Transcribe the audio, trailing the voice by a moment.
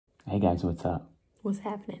Hey guys, what's up? What's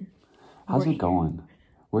happening? How's it going?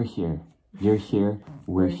 We're here. You're here.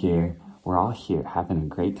 We're here. We're all here having a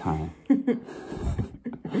great time.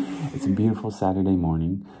 It's a beautiful Saturday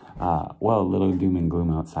morning. Well, a little doom and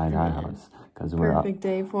gloom outside our house because we're Perfect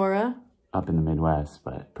day for a up in the Midwest,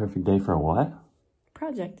 but perfect day for a what?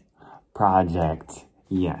 project. Project.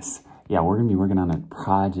 Yes. Yeah, we're going to be working on a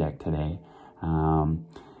project today.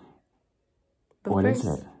 What is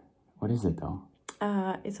it? What is it though?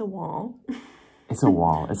 It's a wall. It's a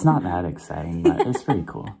wall. It's not that exciting, but it's pretty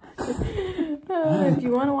cool. If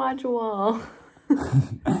you want to watch a wall,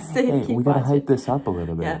 Hey, we gotta hype this up a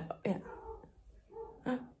little bit. Yeah.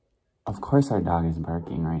 Of course our dog is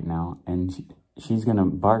barking right now, and she's gonna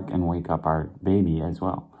bark and wake up our baby as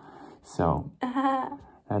well. So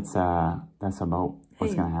that's about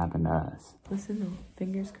what's gonna happen to us. Listen though,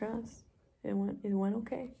 fingers crossed. It went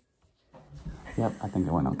okay. Yep, I think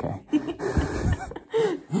it went okay.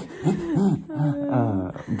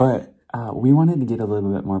 But we wanted to get a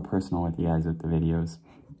little bit more personal with you guys with the videos.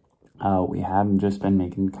 We have just been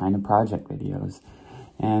making kind of project videos,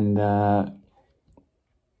 and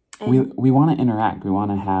we want to interact. We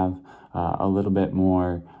want to have a little bit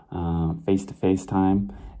more face-to-face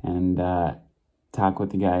time and talk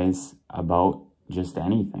with you guys about just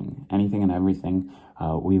anything and everything.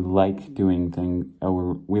 We like doing things,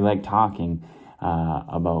 we like talking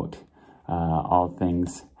about all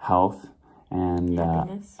things health and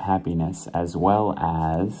happiness, as well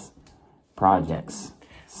as projects.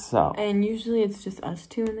 So, and usually it's just us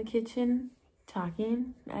two in the kitchen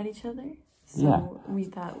talking at each other. So yeah, we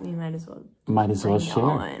thought we might as well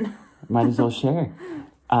share. Might as well share.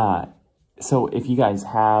 So if you guys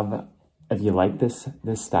if you like this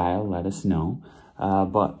style, let us know.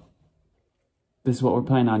 But this is what we're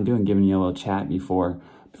planning on doing, giving you a little chat before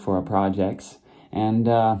our projects. And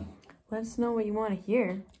let us know what you want to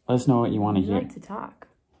hear. Let us know what you want to hear. We like to talk.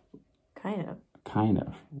 Kind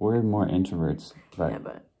of. We're more introverts, but... Yeah,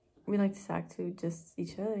 but we like to talk to just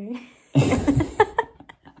each other.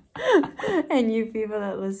 And you people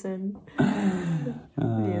that listen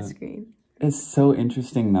via screen. It's so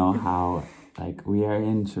interesting, though, how, like, we are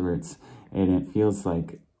introverts, and it feels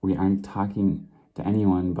like we aren't talking to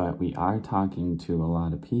anyone, but we are talking to a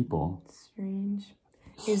lot of people. Strange.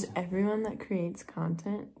 Is everyone that creates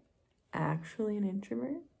content actually an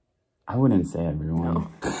introvert? I wouldn't say everyone.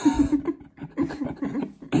 No.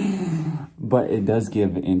 But it does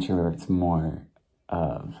give introverts more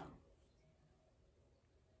of...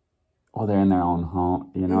 Well, they're in their own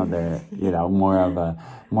home, they're, more of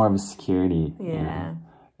a security. Yeah.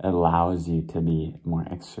 It allows you to be more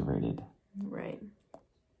extroverted. Right.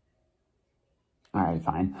 All right,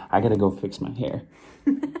 fine. I gotta go fix my hair.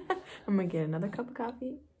 I'm gonna get another cup of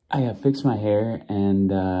coffee. I gotta fix my hair, and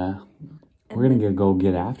we're gonna go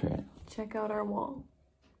get after it. Check out our wall.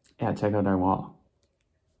 Yeah, check out our wall.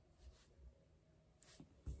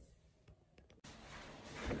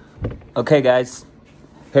 Okay, guys.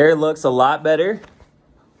 Hair looks a lot better.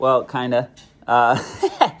 Well, kinda.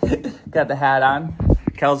 Got the hat on.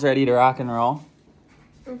 Kel's ready to rock and roll.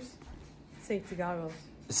 Oops. Safety goggles.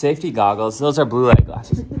 Safety goggles. Those are blue light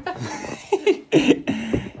glasses.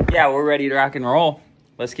 Yeah, we're ready to rock and roll.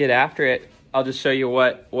 Let's get after it. I'll just show you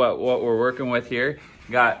what we're working with here.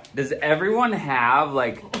 Does everyone have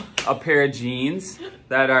like a pair of jeans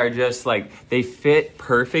that are just like, they fit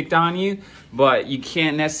perfect on you, but you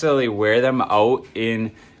can't necessarily wear them out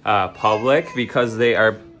in public because they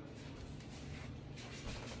are...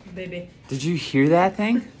 Baby. Did you hear that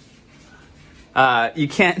thing? You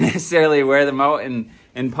can't necessarily wear them out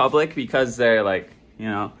in public because they're like,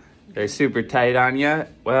 they're super tight on you.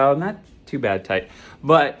 Well, not too bad tight,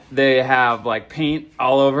 but they have like paint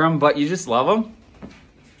all over them, but you just love them.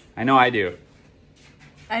 I know I do.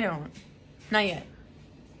 I don't. Not yet.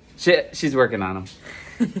 She's working on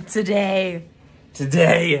them. Today.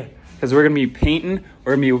 Because we're going to be painting,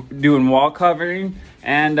 we're going to be doing wall covering,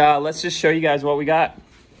 and let's just show you guys what we got.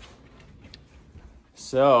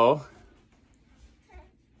 So,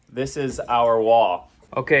 this is our wall.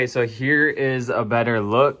 Okay, so here is a better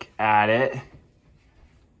look at it.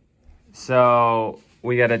 So,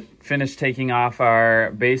 we got to finish taking off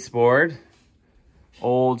our baseboard,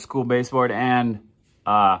 old school baseboard, and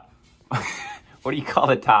what do you call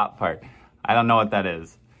the top part? I don't know what that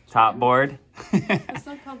is. Top board? It's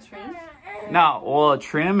not called trim? No, well,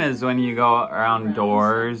 trim is when you go around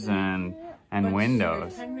doors and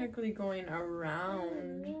windows. You're technically going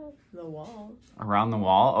around the wall. Around the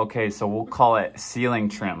wall? Okay, so we'll call it ceiling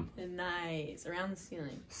trim. Nice. Around the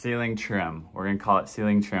ceiling. Ceiling trim. We're going to call it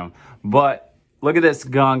ceiling trim. But look at this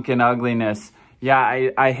gunk and ugliness. Yeah,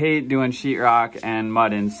 I hate doing sheetrock and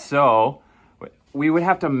mudding, so we would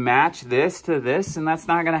have to match this to this, and that's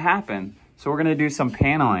not gonna happen. So we're gonna do some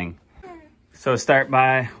paneling. So we'll start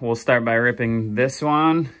by ripping this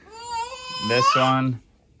one,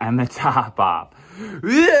 and the top off.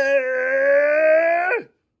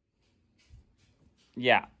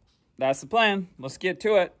 Yeah, that's the plan. Let's get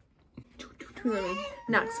to it. Let me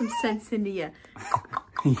knock some sense into you.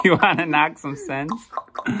 You wanna knock some sense?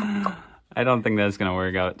 I don't think that's gonna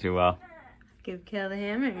work out too well. Give Kel the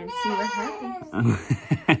hammer and see what happens.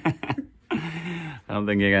 I don't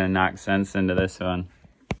think you're gonna knock sense into this one.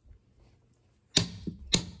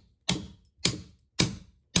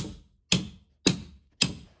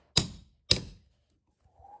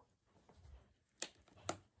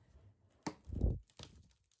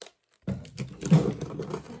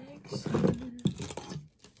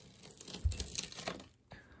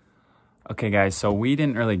 Okay guys, so we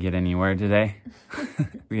didn't really get anywhere today.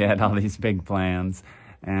 We had all these big plans,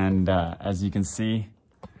 and as you can see,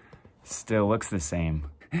 still looks the same.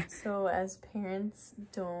 So as parents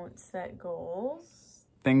don't set goals,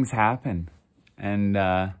 Things happen, and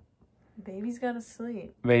baby's gotta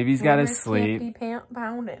sleep. Baby's gotta sleep. Can't be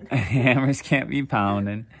pounding. Hammers can't be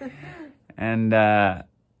pounding. And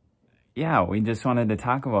yeah, we just wanted to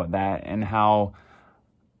talk about that and how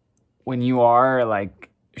when you are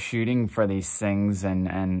like shooting for these things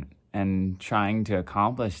and trying to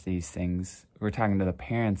accomplish these things, we're talking to the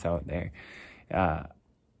parents out there,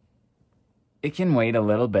 it can wait a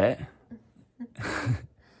little bit.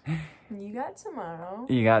 You got tomorrow.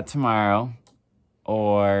 You got tomorrow,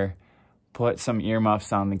 or put some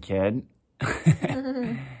earmuffs on the kid.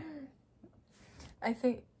 I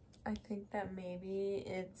think that maybe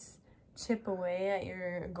it's chip away at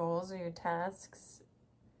your goals or your tasks.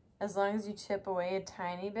 As long as you chip away a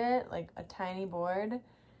tiny bit, like a tiny board,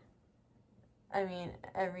 I mean,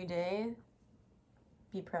 every day,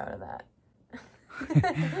 be proud of that.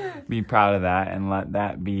 Be proud of that and let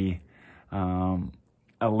that be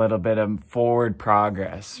a little bit of forward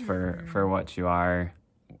progress for what you are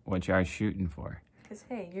shooting for. Because,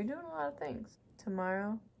 hey, you're doing a lot of things.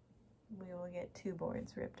 Tomorrow, we will get 2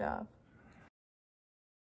 boards ripped off.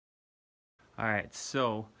 All right,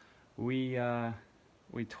 so we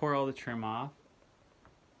tore all the trim off.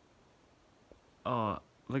 Oh,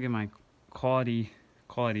 look at my quality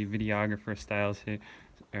videographer styles here,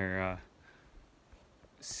 or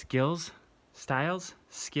skills. So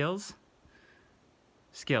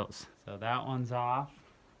that one's off.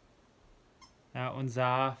 That one's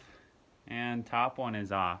off, and top one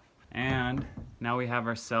is off. And now we have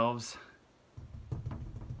ourselves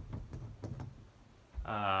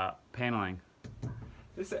paneling.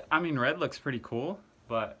 This, I mean, red looks pretty cool,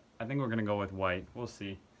 but I think we're gonna go with white. We'll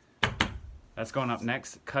see. That's going up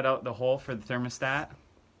next. Cut out the hole for the thermostat.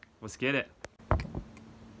 Let's get it.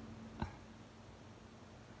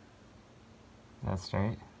 That's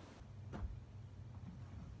straight.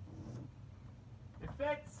 It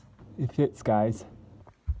fits. It fits, guys.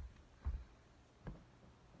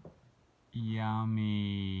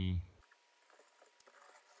 Yummy.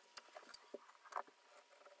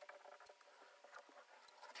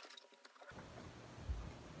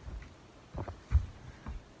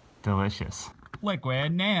 Delicious.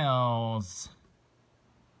 Liquid nails.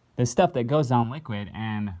 The stuff that goes on liquid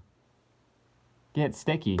and gets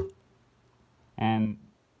sticky and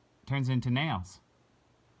turns into nails.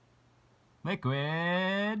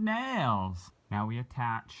 Liquid nails. Now we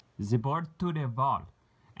attach the board to the wall,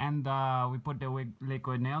 and we put the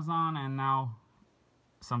liquid nails on, and now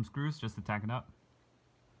some screws just to tack it up.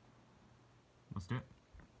 Let's do it.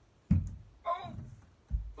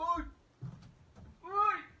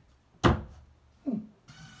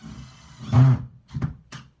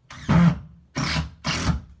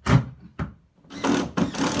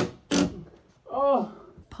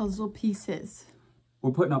 Puzzle pieces. We're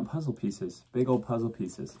putting up puzzle pieces. Big old puzzle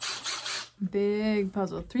pieces. Big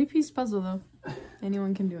puzzle. 3-piece puzzle, though.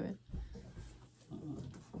 Anyone can do it.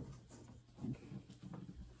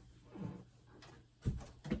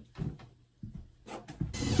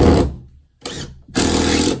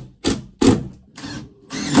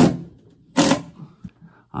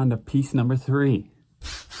 On to piece number 3.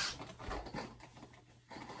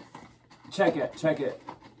 Check it, check it.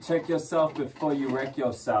 Check yourself before you wreck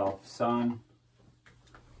yourself, son.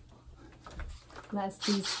 Last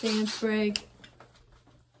piece, stance break.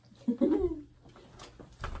 I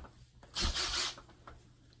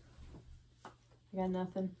got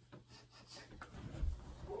nothing.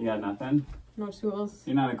 You got nothing? No tools.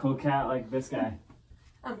 You're not a cool cat like this guy.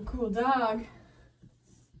 I'm a cool dog.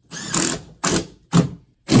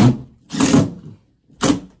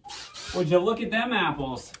 Would you look at them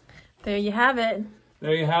apples? There you have it.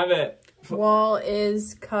 There you have it. Wall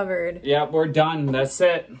is covered. Yep, we're done. That's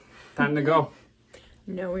it. Time to go.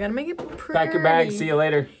 No, we gotta make it pretty. Pack your bag. See you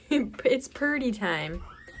later. It's pretty time.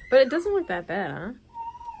 But it doesn't look that bad, huh?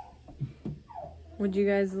 Would you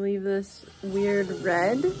guys leave this weird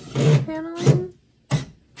red paneling?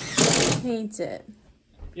 Paint it.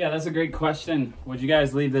 Yeah, that's a great question. Would you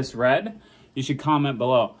guys leave this red? You should comment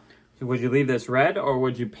below. So would you leave this red or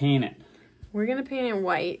would you paint it? We're gonna paint it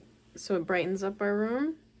white so it brightens up our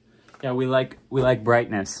room. Yeah, we like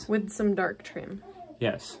brightness. With some dark trim.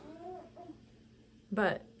 Yes.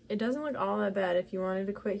 But it doesn't look all that bad if you wanted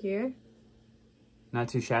to quit here. Not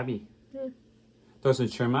too shabby. Yeah. Throw some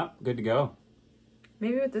trim up. Good to go.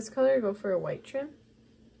 Maybe with this color, go for a white trim.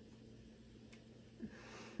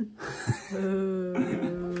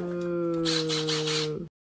 Ooh.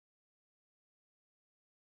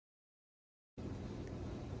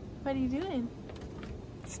 What are you doing?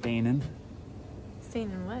 Staining.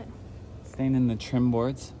 Staining what? Staining the trim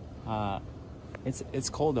boards. It's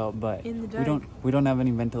cold out, but In the dark. we don't have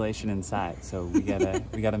any ventilation inside, so we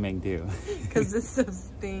gotta make do. Because this stuff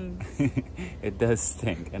stinks. It does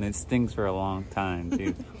stink, and it stinks for a long time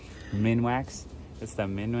too. Minwax. It's the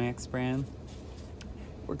Minwax brand.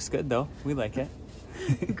 Works good though. We like it.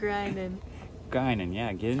 Grinding. Grinding,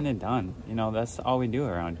 yeah, getting it done. You know, that's all we do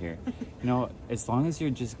around here. You know, as long as you're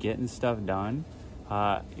just getting stuff done,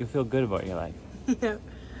 you'll feel good about your life. Yeah.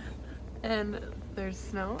 And there's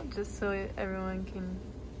snow, just so everyone can,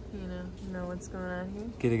 you know what's going on here.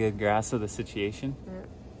 Get a good grasp of the situation. Yeah.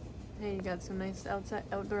 Hey, you got some nice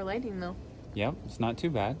outdoor lighting though. Yep, it's not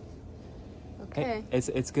too bad. Okay. Hey,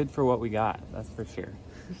 it's good for what we got, that's for sure.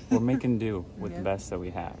 We're making do with the best that we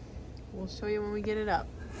have. We'll show you when we get it up.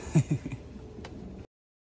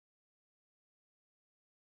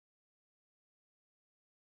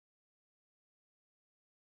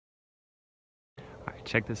 All right,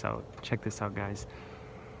 check this out. Check this out, guys.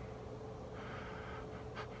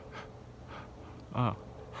 Oh,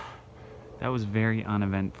 that was very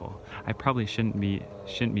uneventful. I probably shouldn't be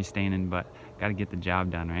staining, but gotta get the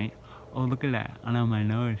job done, right? Oh, look at that on my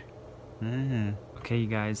nose. Okay, you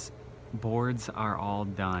guys, boards are all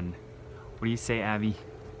done. What do you say, Abby?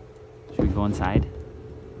 Should we go inside?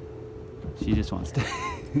 She just wants to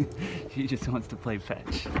she just wants to play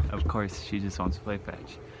fetch. Of course, she just wants to play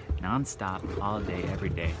fetch. Non-stop, all day, every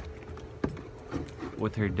day.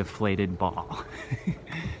 With her deflated ball.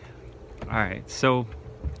 Alright, so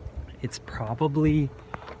it's probably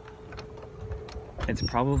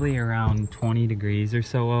around 20 degrees or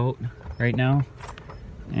so out right now.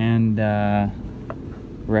 And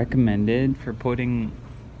recommended for putting,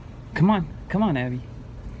 come on Abby.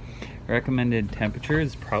 Recommended temperature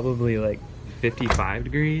is probably like 55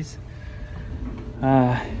 degrees.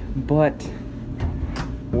 But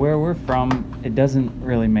where we're from, it doesn't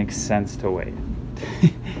really make sense to wait.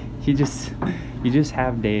 you just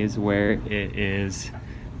have days where it is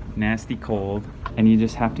nasty cold and you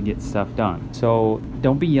just have to get stuff done. So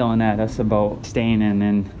don't be yelling at us about staying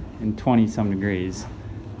in 20 some degrees.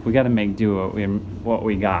 We got to make do with what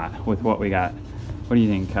we got. What do you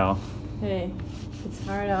think, Kel? Hey, it's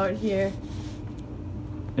hard out here.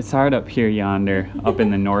 It's hard up here yonder, up in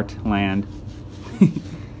the Northland.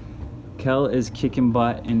 Kel is kicking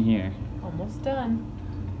butt in here. Almost done.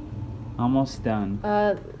 Almost done.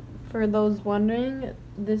 For those wondering,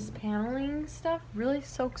 this paneling stuff really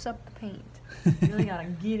soaks up the paint. You really gotta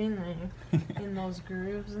get in there, in those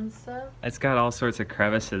grooves and stuff. It's got all sorts of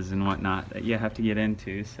crevices and whatnot that you have to get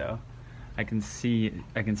into, so I can see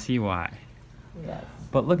why. Yes.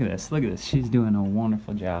 But look at this. She's doing a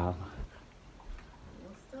wonderful job.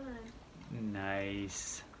 Almost done.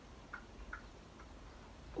 Nice.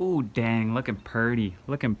 Ooh, dang, looking purty.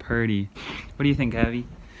 What do you think, Abby?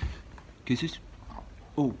 Kisses?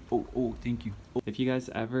 Oh, thank you. If you guys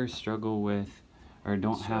ever struggle with or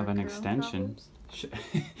don't have an extension,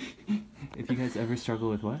 if you guys ever struggle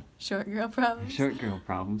with what? Short girl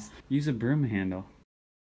problems. Use a broom handle.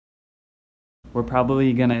 We're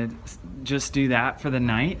probably gonna just do that for the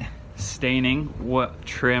night, staining what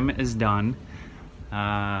trim is done,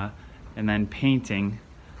 and then painting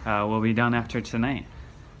will be done after tonight.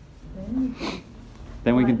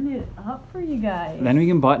 Then we can button it up for you guys. Then we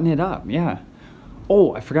can button it up, yeah.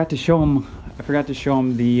 Oh, I forgot to show them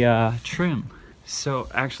the trim. So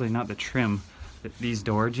actually, not the trim. These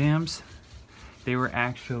door jambs, they were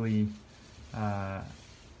actually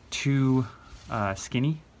too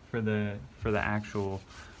skinny for the actual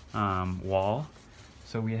wall.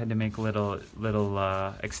 So we had to make little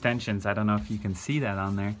extensions. I don't know if you can see that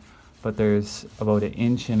on there, but there's about 1.25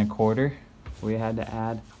 inches we had to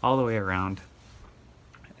add all the way around.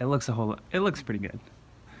 It looks pretty good.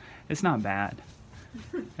 It's not bad.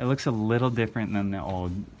 It looks a little different than the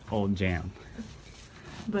old jam.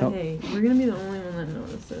 But hey, we're gonna be the only one that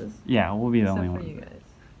notices. Yeah, we'll be the only Except one. for you guys.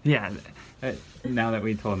 Yeah, now that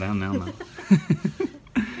we told them, they'll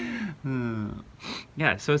know.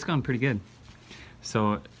 Yeah, so it's going pretty good.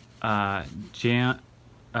 So jams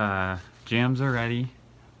are ready,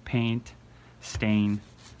 paint, stain.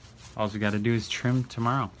 All we got to do is trim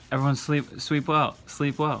tomorrow. Everyone sleep well.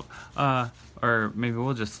 Or maybe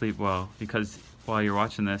we'll just sleep well, because while you're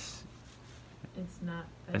watching this, it's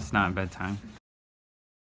not bedtime.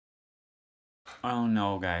 Oh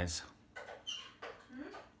no, guys.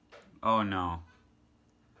 Oh no.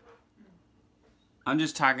 I'm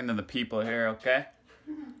just talking to the people here, okay?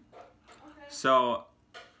 So,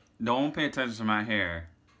 don't pay attention to my hair.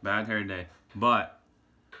 Bad hair day. But,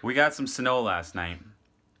 we got some snow last night.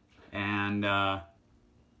 And,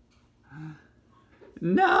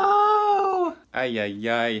 no! Ay, ay,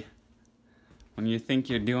 ay. When you think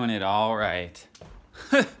you're doing it all right.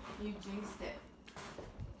 You jinxed it.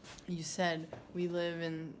 You said we live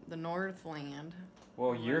in the Northland.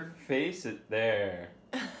 Well, your face is there.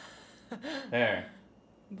 There.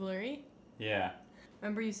 Blurry? Yeah.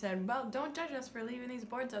 Remember you said, well, don't judge us for leaving these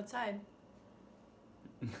boards outside.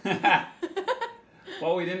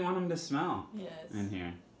 Well, we didn't want them to smell. Yes. In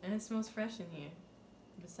here. And it smells fresh in here.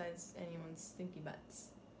 Besides anyone's stinky butts.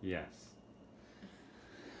 Yes.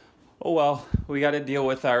 Oh well, we got to deal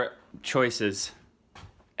with our choices.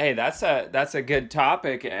 Hey, that's a good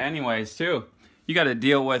topic anyways, too. You got to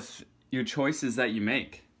deal with your choices that you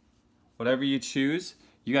make. Whatever you choose,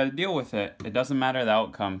 you got to deal with it. It doesn't matter the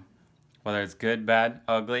outcome. Whether it's good, bad,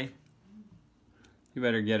 ugly. You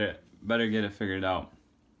better get it figured out.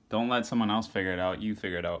 Don't let someone else figure it out. You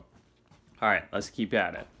figure it out. All right, let's keep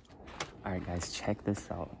at it. All right, guys, check this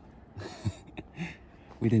out.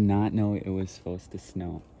 We did not know it was supposed to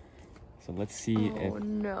snow. So let's see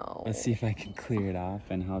let's see if I can clear it off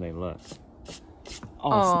and how they look.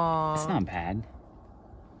 Oh, it's not bad.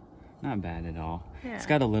 Not bad at all. Yeah. It's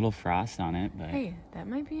got a little frost on it, but hey, that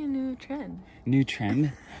might be a new trend. New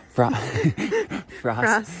trend?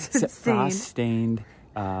 Frost-stained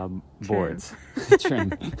boards.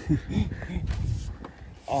 Trim.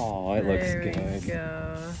 Oh, it looks good. There we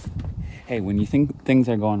go. Hey, when you think things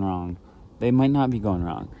are going wrong, they might not be going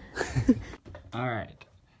wrong. All right.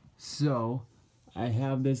 So, I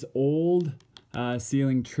have this old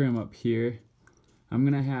ceiling trim up here. I'm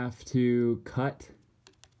going to have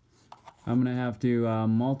to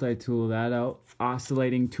multi-tool that out,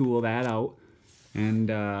 oscillating tool that out, and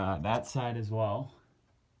that side as well,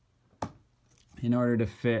 in order to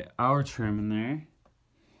fit our trim in there.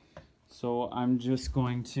 So I'm just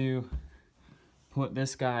going to put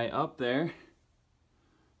this guy up there,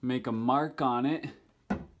 make a mark on it,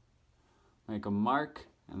 and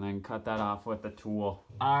then cut that off with the tool.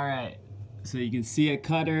 All right, so you can see a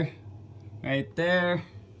cutter right there.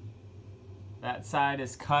 That side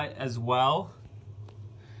is cut as well.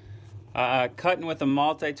 Cutting with a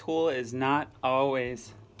multi-tool is not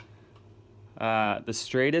always the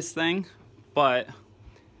straightest thing, but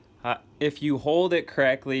if you hold it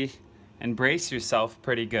correctly and brace yourself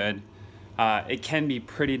pretty good, it can be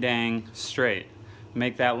pretty dang straight.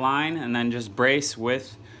 Make that line and then just brace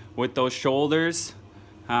with those shoulders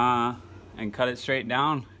and cut it straight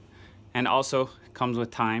down. And also comes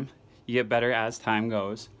with time. You get better as time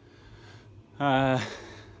goes.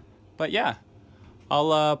 But yeah,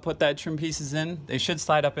 I'll put that trim pieces in. They should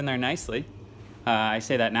slide up in there nicely. I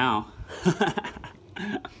say that now.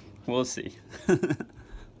 We'll see.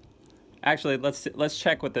 Actually, let's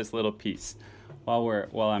check with this little piece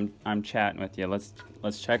while I'm chatting with you.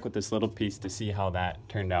 Let's check with this little piece to see how that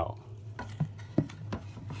turned out.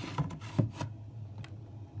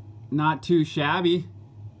 Not too shabby.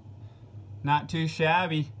 Not too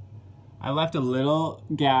shabby. I left a little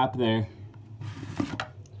gap there.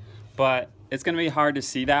 But it's going to be hard to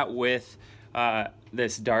see that with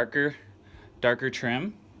this darker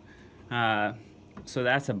trim. So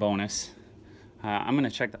that's a bonus. I'm going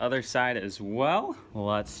to check the other side as well.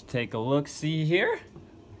 Let's take a look-see here.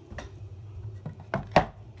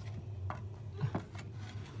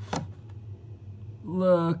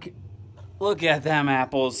 Look at them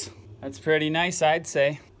apples. That's pretty nice, I'd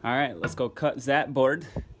say. All right, let's go cut that board.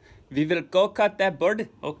 We will go cut that board.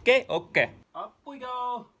 Okay. Up we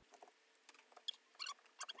go.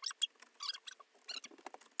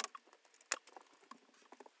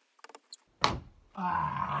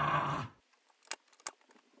 Ah.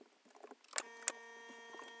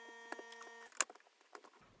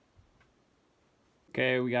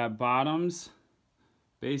 Okay, we got bottoms,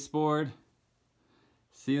 baseboard,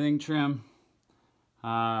 ceiling trim.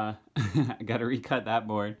 I gotta recut that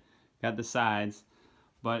board. Got the sides.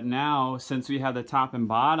 But now, since we have the top and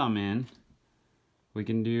bottom in, we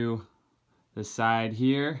can do the side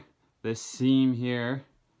here, this seam here,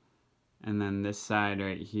 and then this side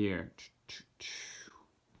right here.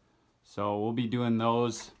 So we'll be doing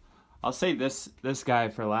those. I'll save this guy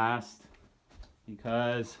for last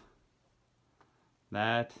because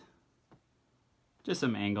that, just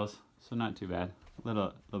some angles, so not too bad. A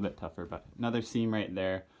little bit tougher, but another seam right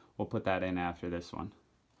there. We'll put that in after this one.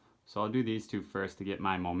 So I'll do these two first to get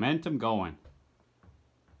my momentum going.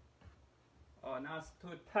 Oh, not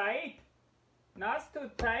too tight. Not too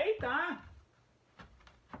tight, huh?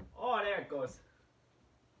 Oh, there it goes.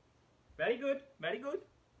 Very good, very good.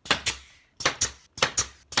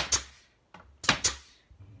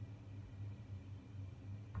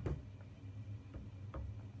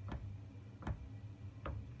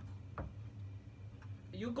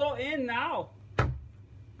 You go in now.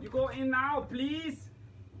 You go in now, please.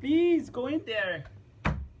 Please, go in there.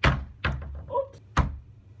 Oops.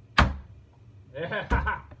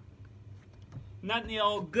 Nothing the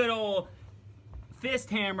old good old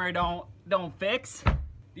fist hammer don't fix.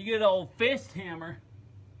 You get an old fist hammer.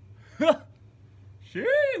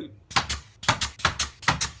 Shoot.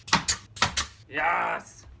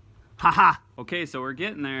 Yes. Haha. Okay, so we're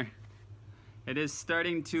getting there. It is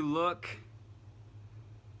starting to look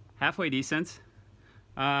halfway decent.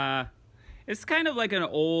 It's kind of like an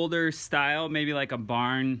older style, maybe like a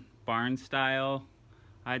barn style,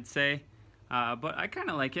 I'd say. But I kind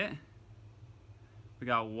of like it. We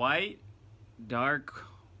got white, dark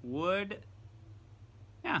wood.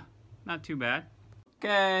 Yeah, not too bad.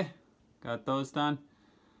 Okay, got those done.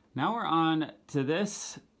 Now we're on to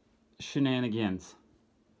this shenanigans.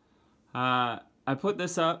 I put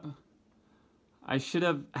this up. I should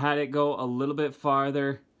have had it go a little bit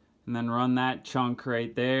farther and then run that chunk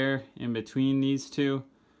right there in between these two.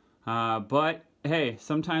 But hey,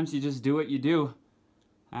 sometimes you just do what you do,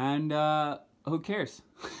 and who cares?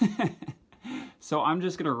 So I'm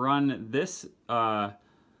just gonna run this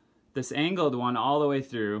this angled one all the way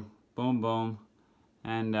through, boom boom,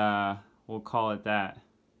 and we'll call it that,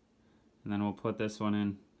 and then we'll put this one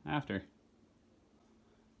in after.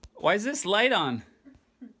 Why is this light on?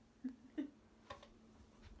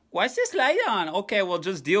 Why is this light on? Okay, we'll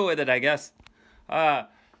just deal with it, I guess.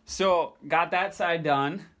 So got that side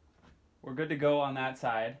done. We're good to go on that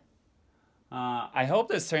side. I hope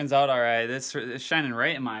this turns out all right. This is shining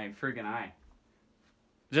right in my freaking eye.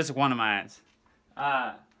 Just one of my eyes.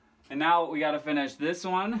 And now we got to finish this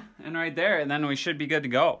one and right there, and then we should be good to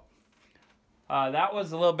go. That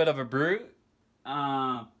was a little bit of a brute.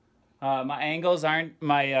 My angles aren't,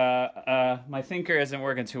 my thinker isn't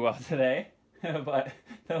working too well today. But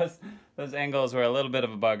those angles were a little bit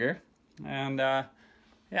of a bugger. And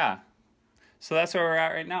yeah. So that's where we're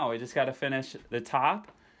at right now. We just got to finish the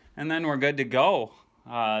top, and then we're good to go.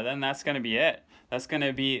 Then that's going to be it. That's going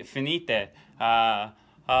to be finite.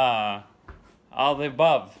 All the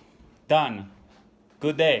above. Done.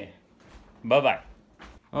 Good day. Bye-bye.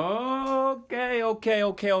 Okay. Oh,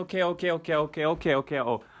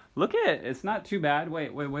 look at it. It's not too bad.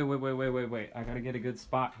 Wait. I got to get a good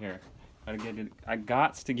spot here. I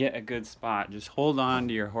got to get a good spot. Just hold on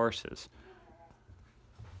to your horses.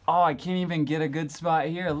 Oh, I can't even get a good spot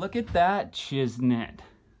here. Look at that chisnet.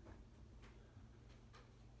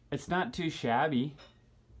 It's not too shabby.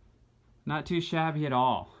 Not too shabby at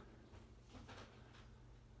all.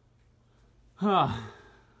 Huh.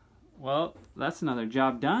 Well, that's another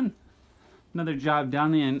job done. Another job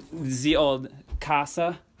done in the old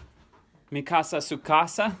casa. Mi casa su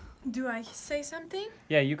casa. Do I say something?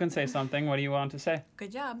 Yeah, you can say something. What do you want to say?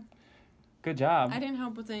 Good job. Good job. I didn't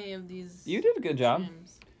help with any of these. You did a good job.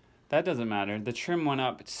 Trims. That doesn't matter. The trim went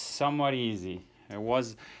up somewhat easy. I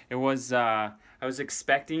was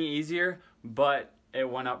expecting easier, but it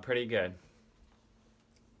went up pretty good.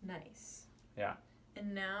 Nice. Yeah.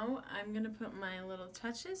 And now I'm going to put my little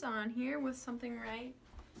touches on here with something right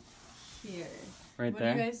here. Right what there?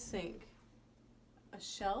 What do you guys think? A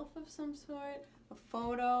shelf of some sort? A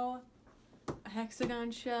photo? A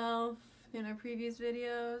hexagon shelf in our previous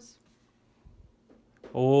videos?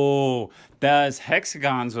 Oh, those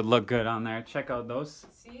hexagons would look good on there. Check out those.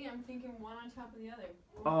 See, I'm thinking one on top of the other.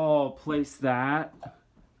 Oh, place that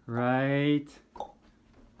right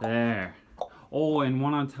there. Oh, and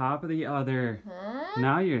one on top of the other. Huh?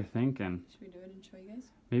 Now you're thinking. Should we do it and show you guys?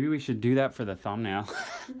 Maybe we should do that for the thumbnail.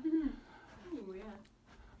 Ooh, yeah.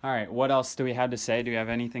 All right, what else do we have to say? Do we have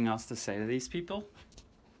anything else to say to these people?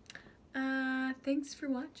 thanks for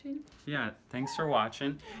watching. Yeah, thanks for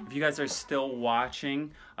watching. If you guys are still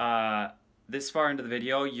watching this far into the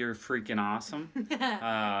video, you're freaking awesome.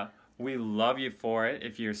 We love you for it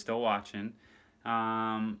if you're still watching.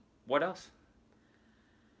 What else?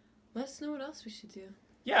 Let us know what else we should do.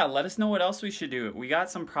 Yeah, let us know what else we should do. We got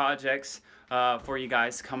some projects for you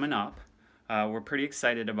guys coming up. We're pretty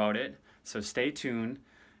excited about it, so stay tuned.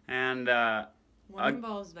 And one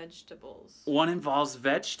involves vegetables. One involves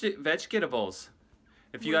vegetables.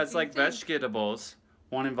 If you guys like vegetables,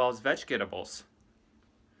 one involves vegetables.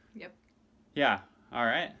 Yep. Yeah. All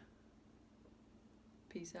right.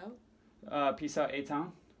 Peace out. Peace out,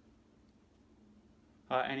 A-Town.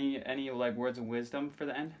 Any like words of wisdom for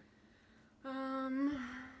the end?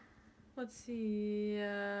 Let's see.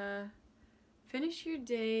 Finish your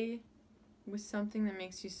day with something that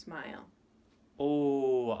makes you smile.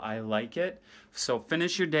 Oh, I like it. So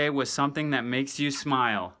finish your day with something that makes you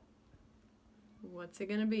smile. What's it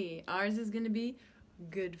gonna be? Ours is gonna be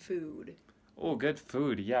good food. Oh, good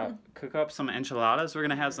food. Yeah. Cook up some enchiladas. We're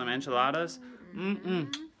gonna have some enchiladas.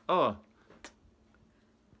 Oh.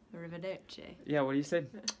 Arrivederci. Yeah, what do you say?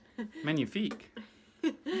 Magnifique.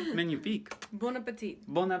 Magnifique. Bon appetit.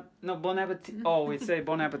 Bon appetit. Oh, we say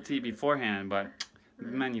bon appetit beforehand, but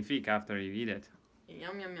magnifique after you eat it.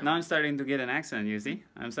 Yum, yum, yum. Now I'm starting to get an accent, you see?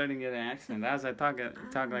 I'm starting to get an accent. As I talk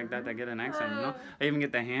like that, I get an accent, you know? I even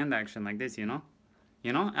get the hand action like this, you know?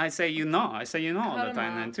 You know? I say you know. I say you know all the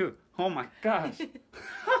time then too. Oh my gosh.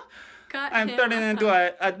 I'm turning into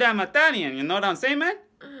a damn Italian, you know what I'm saying, man?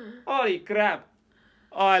 Holy crap.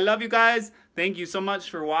 Oh, I love you guys. Thank you so much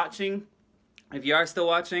for watching. If you are still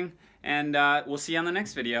watching, and we'll see you on the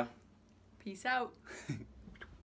next video. Peace out.